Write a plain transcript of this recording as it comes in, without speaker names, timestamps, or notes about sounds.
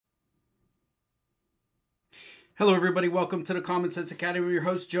Hello, everybody. Welcome to the Common Sense Academy. I'm your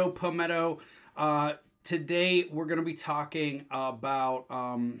host, Joe Palmetto. Today, we're going to be talking about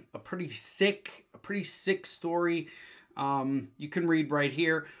a pretty sick story. You can read right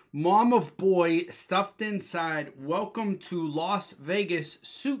here. Mom of boy stuffed inside welcome to Las Vegas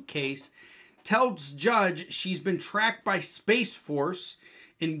suitcase tells judge she's been tracked by Space Force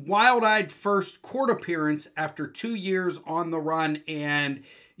in wild-eyed first court appearance after 2 years on the run. And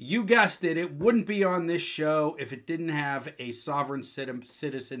you guessed it, it wouldn't be on this show if it didn't have a sovereign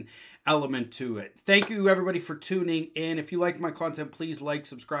citizen element to it. Thank you, everybody, for tuning in. If you like my content, please like,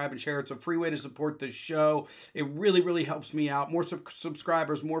 subscribe, and share. It's a free way to support the show. It really helps me out. More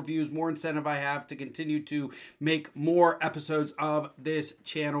subscribers, more views, more incentive I have to continue to make more episodes of this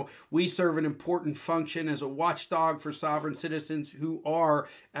channel. We serve an important function as a watchdog for sovereign citizens who are,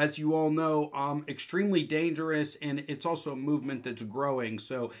 as you all know, extremely dangerous, and it's also a movement that's growing.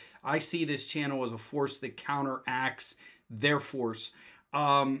 So I see this channel as a force that counteracts their force.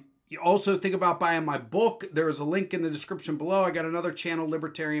 You also think about buying my book. There is a link in the description below. I got another channel,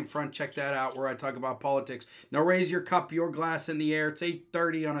 Libertarian Front. Check that out, where I talk about politics. Now raise your cup, your glass in the air. It's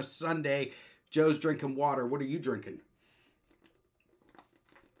 8:30 on a Sunday. Joe's drinking water. What are you drinking?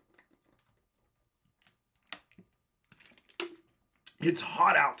 It's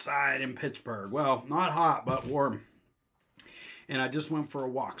hot outside in Pittsburgh. Well, not hot, but warm. And I just went for a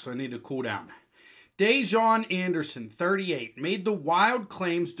walk, so I need to cool down. Dejon Anderson, 38, made the wild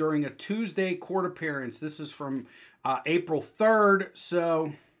claims during a Tuesday court appearance. This is from April 3rd,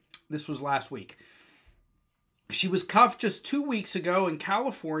 so this was last week. She was cuffed just 2 weeks ago in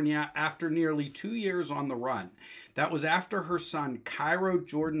California after nearly 2 years on the run. That was after her son, Cairo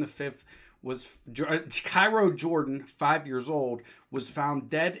Jordan, 5 years old, was found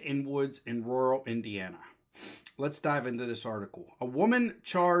dead in woods in rural Indiana. Let's dive into this article. A woman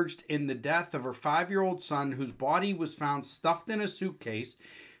charged in the death of her 5-year-old son, whose body was found stuffed in a suitcase,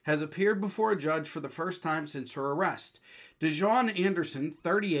 has appeared before a judge for the first time since her arrest. Dejon Anderson,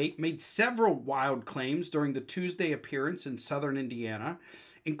 38, made several wild claims during the Tuesday appearance in southern Indiana,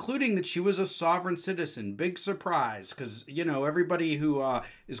 including that she was a sovereign citizen. Big surprise, because, you know, everybody who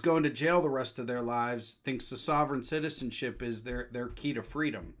is going to jail the rest of their lives thinks the sovereign citizenship is their key to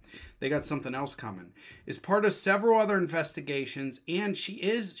freedom. They got something else coming. Is part of several other investigations, and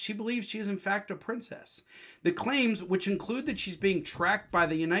she believes she is in fact a princess. The claims, which include that she's being tracked by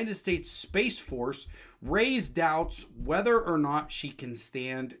the United States Space Force, raise doubts whether or not she can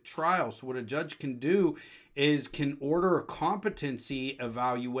stand trial. So what a judge can do is can order a competency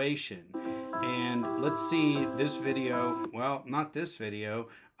evaluation. And let's see this video. Well, not this video,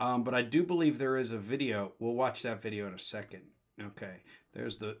 but I do believe there is a video. We'll watch that video in a second. Okay,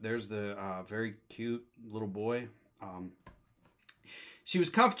 there's the very cute little boy. She was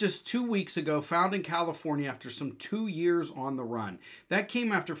cuffed just 2 weeks ago, found in California after some 2 years on the run. That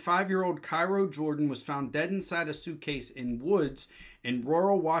came after 5-year-old Cairo Jordan was found dead inside a suitcase in woods in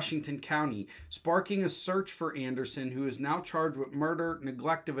rural Washington County, sparking a search for Anderson, who is now charged with murder,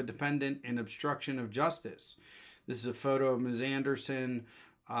 neglect of a dependent, and obstruction of justice. This is a photo of Ms. Anderson.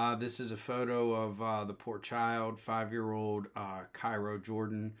 This is a photo of the poor child, 5-year-old Cairo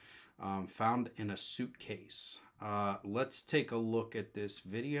Jordan, found in a suitcase. Let's take a look at this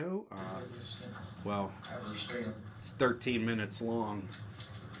video. Well, it's 13 minutes long.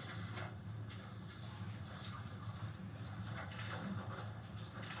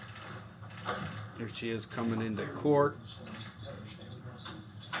 Here she is coming into court,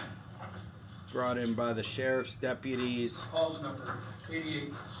 brought in by the sheriff's deputies. Clause number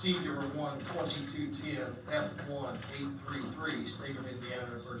 88C01-2210F1833, State of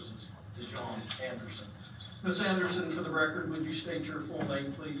Indiana versus Dejon Anderson. Ms. Anderson, for the record, would you state your full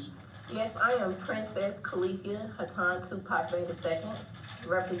name, please? Yes, I am Princess Califia Hatan Tupac II,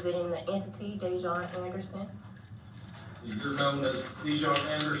 representing the entity Dejon Anderson. You're known as Dejon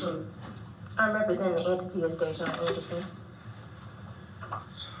Anderson? I'm representing the entity as Dejon Anderson.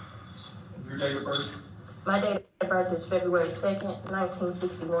 Your date of birth? My date of birth is February 2nd,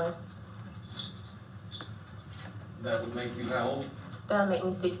 1961. That would make you how old? That would make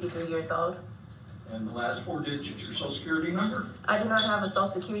me 63 years old. And the last 4 digits, your social security number? I do not have a social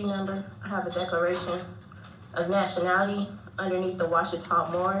security number. I have a declaration of nationality underneath the Washita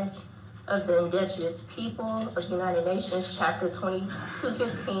Moors of the Indigenous People of the United Nations, Chapter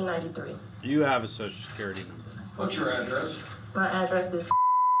 221593. You have a social security number. What's your address? My address is...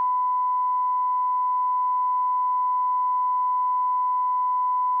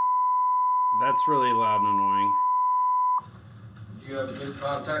 That's really loud and annoying. Do you have a good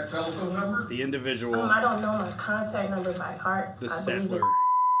contact telephone number? The individual. I don't know my contact number by heart. The settler.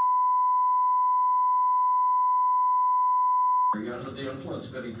 Are you under the influence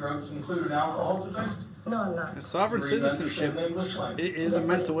of any drugs, including alcohol today? No, I'm not. Sovereign Do you citizenship understand the English language? it is a Yes,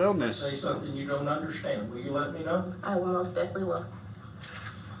 mental Say illness. something you don't understand. Will you let me know? I will most definitely will.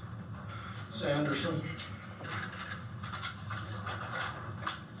 Ms. Anderson.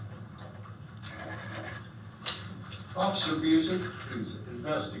 Officer Busick, who's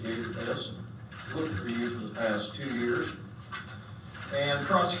investigated this, looked for you for the past 2 years, and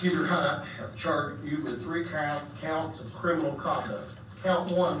Prosecutor Hunt have charged you with 3 counts of criminal conduct. Count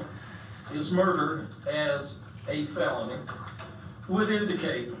 1 is murder as a felony, would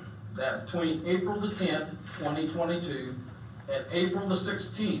indicate that between April the 10th, 2022, and April the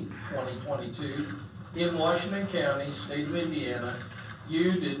 16th, 2022, in Washington County, state of Indiana,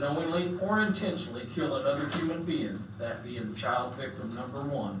 you did knowingly or intentionally kill another human being, that being child victim number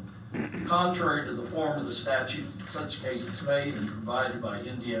 1, contrary to the form of the statute in such cases made and provided by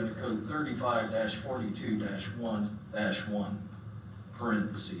Indiana Code 35-42-1-1,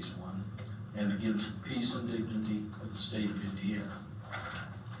 parentheses 1, and against the peace and dignity of the state of Indiana.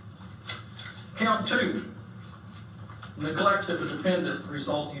 Count 2, neglect of a dependent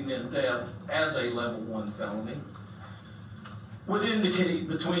resulting in death as a level 1 felony, would indicate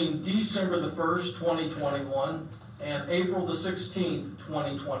between December the 1st, 2021 and April the 16th,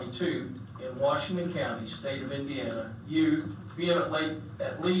 2022 in Washington County, state of Indiana, you being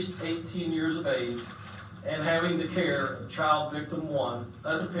at least 18 years of age and having the care of child victim 1,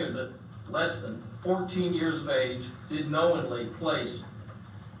 a dependent, less than 14 years of age, did knowingly place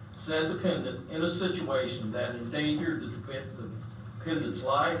said dependent in a situation that endangered the dependent's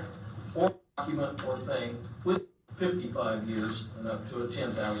life or document or thing with 55 years and up to a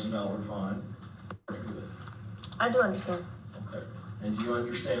 $10,000 fine. I do understand. Okay. And do you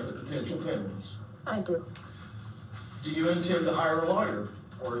understand the potential penalties? I do. Do you intend to hire a lawyer,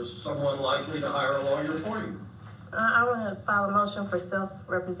 or is someone likely to hire a lawyer for you? I want to file a motion for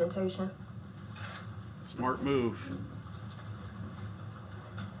self-representation. Smart move.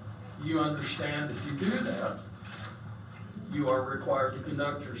 You understand if you do that, you are required to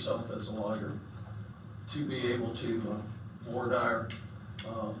conduct yourself as a lawyer to be able to board our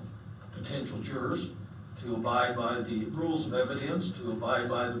potential jurors, to abide by the rules of evidence, to abide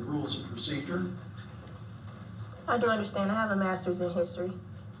by the rules of procedure. I do understand. I have a master's in history.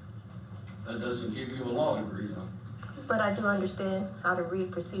 That doesn't give you a law degree, though. But I do understand how to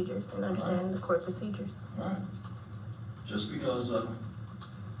read procedures and understand the court procedures. All right. Just because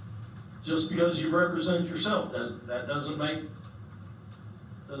you represent yourself, that doesn't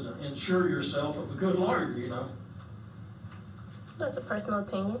ensure yourself of a good lawyer, you know. That's a personal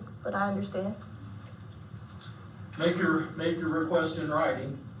opinion, but I understand. Make your request in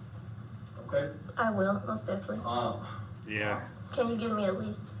writing, okay? I will, most definitely. Yeah. Can you give me at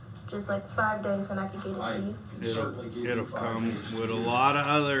least just like 5 days and I can get it I to you? can certainly give you It'll 5 come days. with a lot of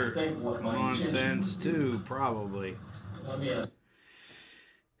other I think what my nonsense intention- too, probably. Let me ask.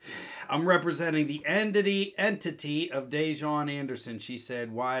 I'm representing the entity of Dejon Anderson, she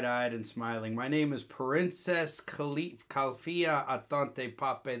said, wide-eyed and smiling. My name is Princess Calfia Atante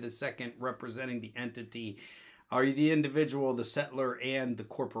Pape II, representing the entity. Are you the individual, the settler, and the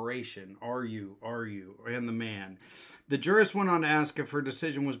corporation? Are you, and the man? The jurist went on to ask if her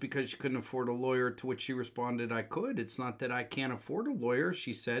decision was because she couldn't afford a lawyer, to which she responded, I could. It's not that I can't afford a lawyer,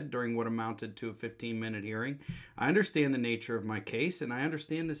 she said during what amounted to a 15-minute hearing. I understand the nature of my case, and I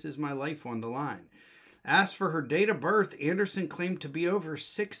understand this is my life on the line. Asked for her date of birth, Anderson claimed to be over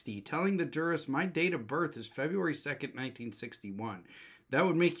 60, telling the jurist, my date of birth is February 2nd, 1961. That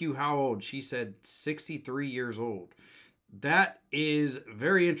would make you how old? She said 63 years old. That is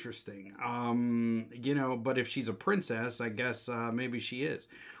very interesting. But if she's a princess, I guess maybe she is.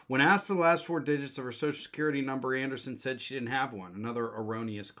 When asked for the last 4 digits of her social security number, Anderson said she didn't have one. Another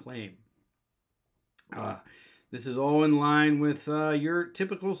erroneous claim. This is all in line with your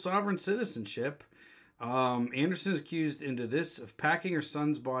typical sovereign citizenship. Anderson is accused of packing her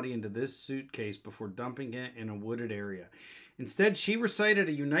son's body into this suitcase before dumping it in a wooded area. Instead, she recited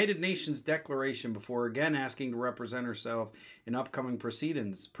a United Nations declaration before again asking to represent herself in upcoming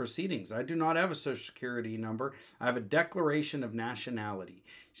proceedings. I do not have a social security number. I have a declaration of nationality.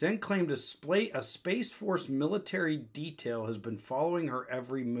 She then claimed a Space Force military detail has been following her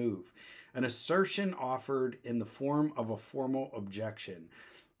every move, an assertion offered in the form of a formal objection.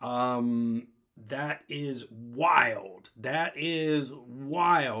 That is wild. That is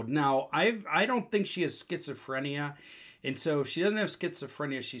wild. Now, I don't think she has schizophrenia. And so if she doesn't have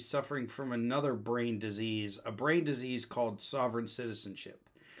schizophrenia, she's suffering from another brain disease, a brain disease called sovereign citizenship.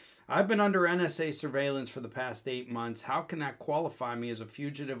 I've been under NSA surveillance for the past 8 months. How can that qualify me as a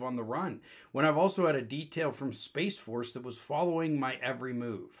fugitive on the run when I've also had a detail from Space Force that was following my every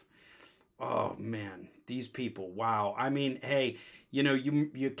move? Oh, man, these people. Wow. I mean, hey, you know,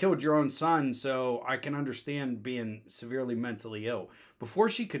 you killed your own son, so I can understand being severely mentally ill. Before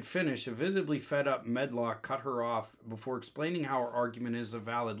she could finish, a visibly fed up Medlock cut her off before explaining how her argument is a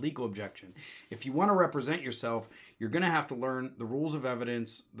valid legal objection. If you want to represent yourself, you're going to have to learn the rules of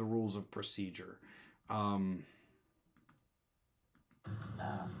evidence, the rules of procedure.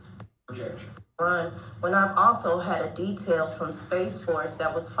 Objection. Run when I've also had a detail from Space Force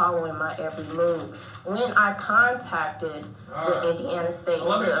that was following my every move. When I contacted the Indiana State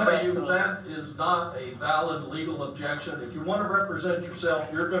Well, let me to tell arrest you me. that is not a valid legal objection. If you want to represent yourself,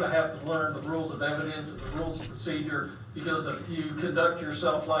 you're going to have to learn the rules of evidence and the rules of procedure, because if you conduct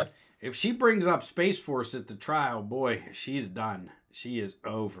yourself like... If she brings up Space Force at the trial, boy, she's done. She is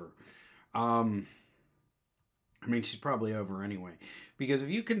over. I mean, she's probably over anyway. Because if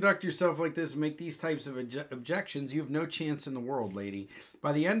you conduct yourself like this and make these types of objections, you have no chance in the world, lady.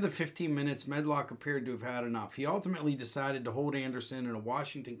 By the end of the 15 minutes, Medlock appeared to have had enough. He ultimately decided to hold Anderson in a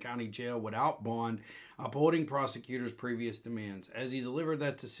Washington County jail without bond, upholding prosecutors' previous demands. As he delivered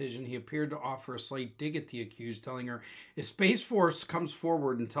that decision, he appeared to offer a slight dig at the accused, telling her, if Space Force comes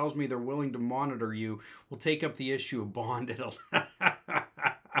forward and tells me they're willing to monitor you, we'll take up the issue of bond at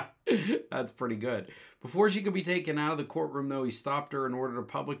That's pretty good. Before she could be taken out of the courtroom, though, he stopped her and ordered a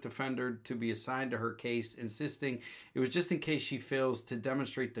public defender to be assigned to her case, insisting it was just in case she fails to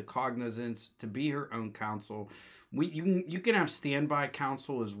demonstrate the cognizance to be her own counsel. You can have standby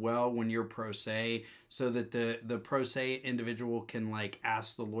counsel as well when you're pro se, so that the pro se individual can like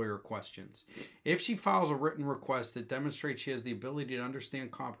ask the lawyer questions. If she files a written request that demonstrates she has the ability to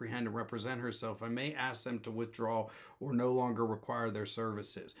understand, comprehend, and represent herself, I may ask them to withdraw or no longer require their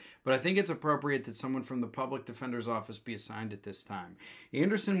services. But I think it's appropriate that someone from the public defender's office be assigned at this time.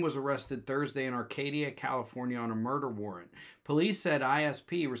 Anderson was arrested Thursday in Arcadia, California on a murder warrant. Police said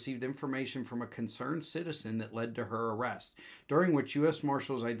ISP received information from a concerned citizen that led to her arrest, during which U.S.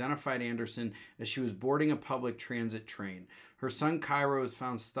 Marshals identified Anderson as she was boarding a public transit train. Her son Cairo was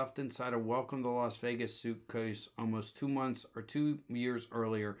found stuffed inside a Welcome to Las Vegas suitcase almost 2 years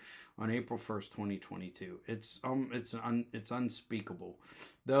earlier on April 1st, 2022. It's unspeakable.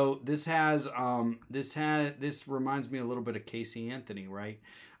 Though this reminds me a little bit of Casey Anthony, right?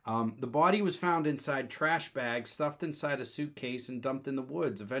 The body was found inside trash bags, stuffed inside a suitcase, and dumped in the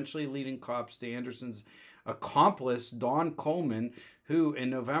woods, eventually leading cops to Anderson's accomplice, Dawn Coleman, who in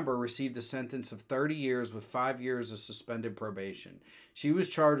November received a sentence of 30 years with 5 years of suspended probation. She was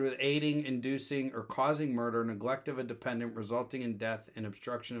charged with aiding, inducing, or causing murder, neglect of a dependent resulting in death, and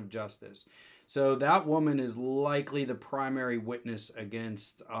obstruction of justice. So that woman is likely the primary witness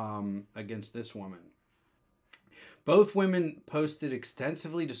against this woman. Both women posted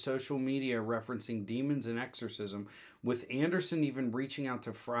extensively to social media referencing demons and exorcism, with Anderson even reaching out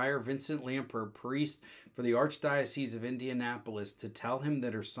to Friar Vincent Lamper, priest for the Archdiocese of Indianapolis, to tell him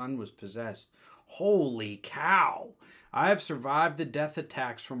that her son was possessed. Holy cow! I have survived the death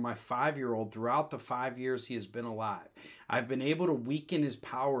attacks from my 5-year-old throughout the 5 years he has been alive. I've been able to weaken his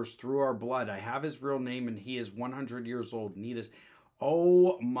powers through our blood. I have his real name, and he is 100 years old.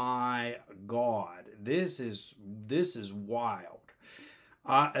 Oh my God, this is wild.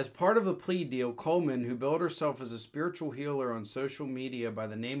 As part of the plea deal, Coleman, who billed herself as a spiritual healer on social media by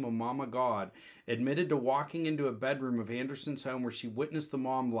the name of Mama God, admitted to walking into a bedroom of Anderson's home where she witnessed the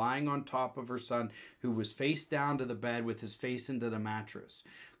mom lying on top of her son, who was face down to the bed with his face into the mattress.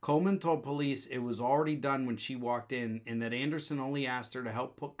 Coleman told police it was already done when she walked in, and that Anderson only asked her to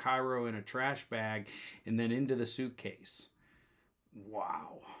help put Cairo in a trash bag and then into the suitcase.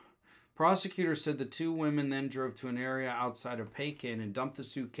 Wow. Prosecutors said the two women then drove to an area outside of Pekin and dumped the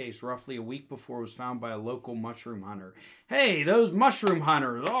suitcase ropely a week before it was found by a local mushroom hunter. Hey, those mushroom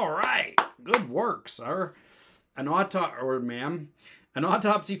hunters. All right. Good work, sir. An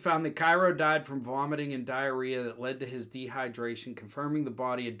autopsy found that Cairo died from vomiting and diarrhea that led to his dehydration, confirming the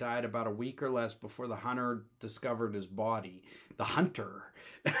body had died about a week or less before the hunter discovered his body. The hunter.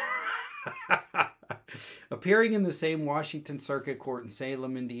 Appearing in the same Washington Circuit Court in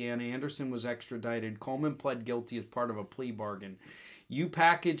Salem, Indiana, Anderson was extradited. Coleman pled guilty as part of a plea bargain. You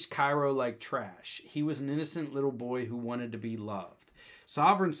packaged Cairo like trash. He was an innocent little boy who wanted to be loved.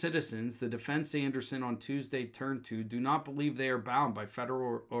 Sovereign citizens, the defense Anderson on Tuesday turned to, do not believe they are bound by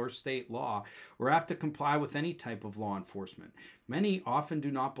federal or state law or have to comply with any type of law enforcement. Many often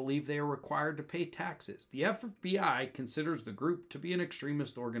do not believe they are required to pay taxes. The FBI considers the group to be an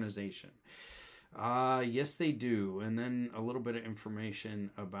extremist organization. Yes, they do. And then a little bit of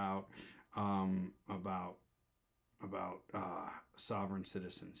information about sovereign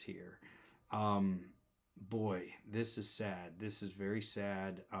citizens here. Boy, this is sad. This is very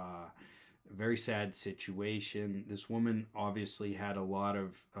sad. Very sad situation. This woman obviously had a lot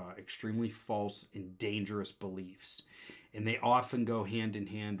of extremely false and dangerous beliefs, and they often go hand in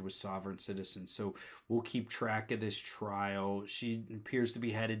hand with sovereign citizens. So we'll keep track of this trial. She appears to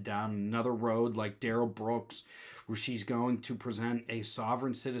be headed down another road like Daryl Brooks, where she's going to present a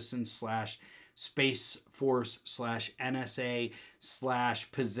sovereign citizen slash Space Force slash NSA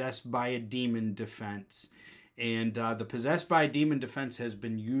slash possessed by a demon defense. And the possessed by a demon defense has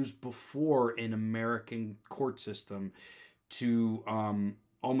been used before in American court system to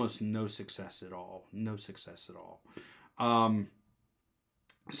almost no success at all. No success at all.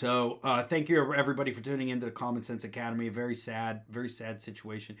 So thank you everybody for tuning into the Common Sense Academy. A very sad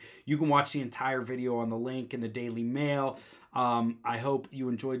situation. You can watch the entire video on the link in the Daily Mail. I hope you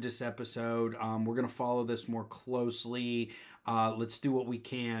enjoyed this episode. We're going to follow this more closely. Let's do what we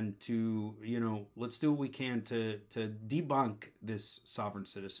can to, let's do what we can to debunk this sovereign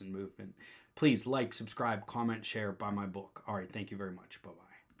citizen movement. Please like, subscribe, comment, share, buy my book. All right. Thank you very much. Bye-bye.